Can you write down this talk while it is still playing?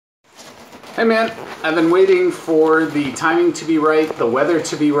Hey man, I've been waiting for the timing to be right, the weather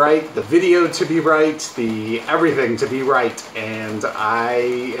to be right, the video to be right, the everything to be right, and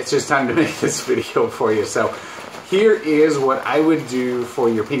it's just time to make this video for you. So here is what I would do for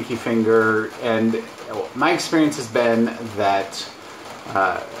your pinky finger, and my experience has been that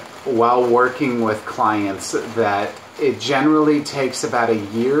while working with clients that it generally takes about a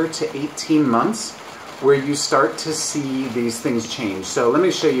year to 18 months where you start to see these things change. So let me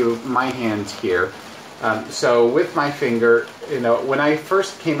show you my hand here. So with my finger, when I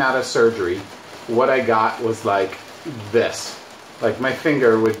first came out of surgery, what I got was like this. Like my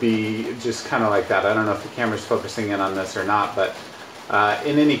finger would be just kind of like that. I don't know if the camera's focusing in on this or not, but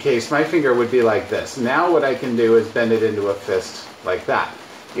in any case, my finger would be like this. Now what I can do is bend it into a fist like that.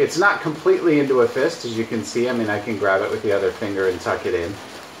 It's not completely into a fist, as you can see. I mean, I can grab it with the other finger and tuck it in.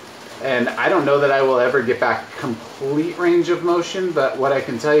 And I don't know that I will ever get back complete range of motion, but what I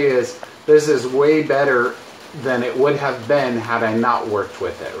can tell you is this is way better than it would have been had I not worked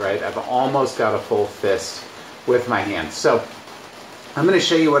with it, right? I've almost got a full fist with my hand. So I'm going to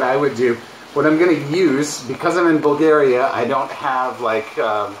show you what I would do. What I'm going to use, because I'm in Bulgaria, I don't have like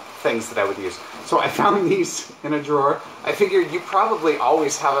things that I would use. So I found these in a drawer. I figured you probably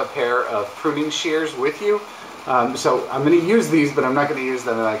always have a pair of pruning shears with you. So I'm going to use these, but I'm not going to use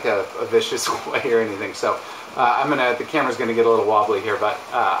them in like a vicious way or anything. So the camera's going to get a little wobbly here, but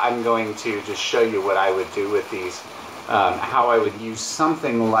I'm going to just show you what I would do with these. How I would use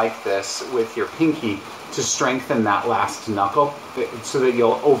something like this with your pinky to strengthen that last knuckle so that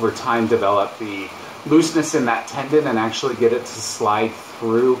you'll over time develop the looseness in that tendon and actually get it to slide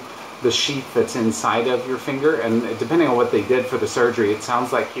through the sheath that's inside of your finger. And depending on what they did for the surgery, it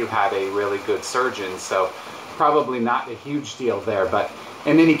sounds like you had a really good surgeon, so probably not a huge deal there. But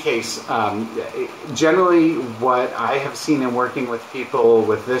in any case, generally what I have seen in working with people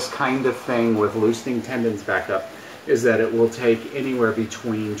with this kind of thing, with loosening tendons back up, is that it will take anywhere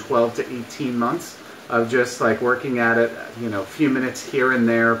between 12 to 18 months of just like working at it, a few minutes here and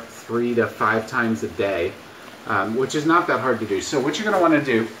there, 3 to 5 times a day, which is not that hard to do. So what you're going to want to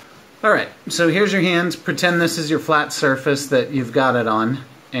do, all right, so here's your hands. Pretend this is your flat surface that you've got it on,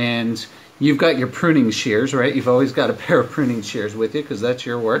 and you've got your pruning shears, right? You've always got a pair of pruning shears with you because that's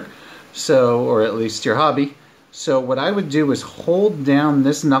your work, so, or at least your hobby. So what I would do is hold down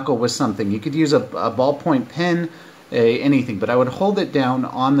this knuckle with something. You could use a ballpoint pen, anything, but I would hold it down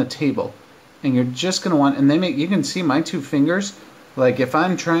on the table. And you're just going to want, and you can see my 2 fingers, like if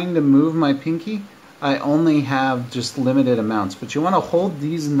I'm trying to move my pinky, I only have just limited amounts. But you want to hold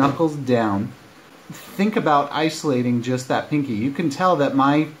these knuckles down. Think about isolating just that pinky. You can tell that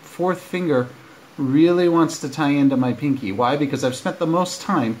my 4th finger really wants to tie into my pinky. Why? Because I've spent the most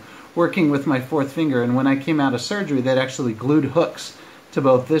time working with my 4th finger, and when I came out of surgery, they'd actually glued hooks to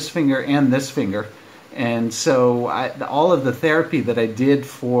both this finger and this finger. And so all of the therapy that I did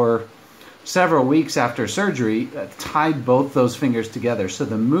for several weeks after surgery tied both those fingers together. So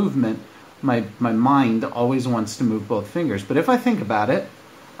the movement, my mind always wants to move both fingers. But if I think about it,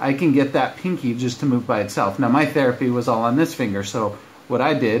 I can get that pinky just to move by itself. Now my therapy was all on this finger, so what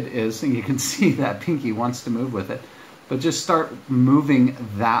I did is, and you can see that pinky wants to move with it, but just start moving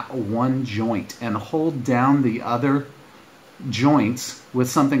that one joint and hold down the other joints with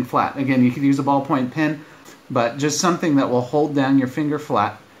something flat. Again, you could use a ballpoint pen, but just something that will hold down your finger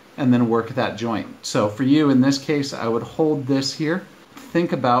flat and then work that joint. So for you, in this case, I would hold this here.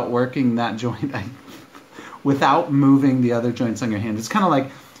 Think about working that joint without moving the other joints on your hand. It's kind of like,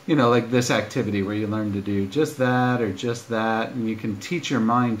 like this activity where you learn to do just that or just that, and you can teach your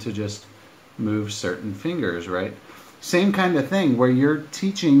mind to just move certain fingers, right? Same kind of thing where you're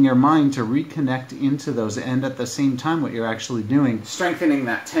teaching your mind to reconnect into those, and at the same time what you're actually doing, strengthening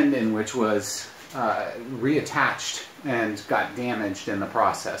that tendon which was reattached and got damaged in the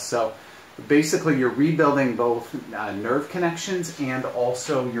process. So basically you're rebuilding both nerve connections, and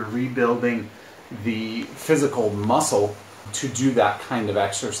also you're rebuilding the physical muscle to do that kind of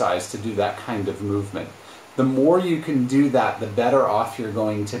exercise, to do that kind of movement. The more you can do that, the better off you're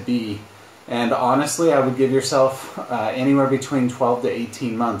going to be. And honestly, I would give yourself anywhere between 12 to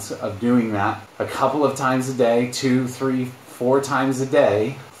 18 months of doing that a couple of times a day, 2, 3, 4 times a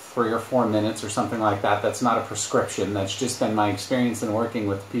day, 3 or 4 minutes or something like that. That's not a prescription. That's just been my experience in working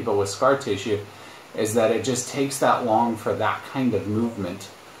with people with scar tissue, is that it just takes that long for that kind of movement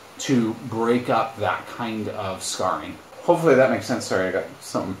to break up that kind of scarring. Hopefully that makes sense. Sorry, I got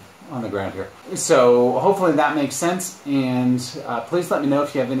something on the ground here. So hopefully that makes sense, and please let me know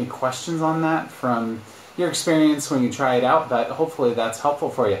if you have any questions on that from your experience when you try it out, but hopefully that's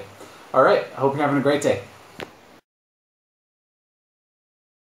helpful for you. All right, I hope you're having a great day.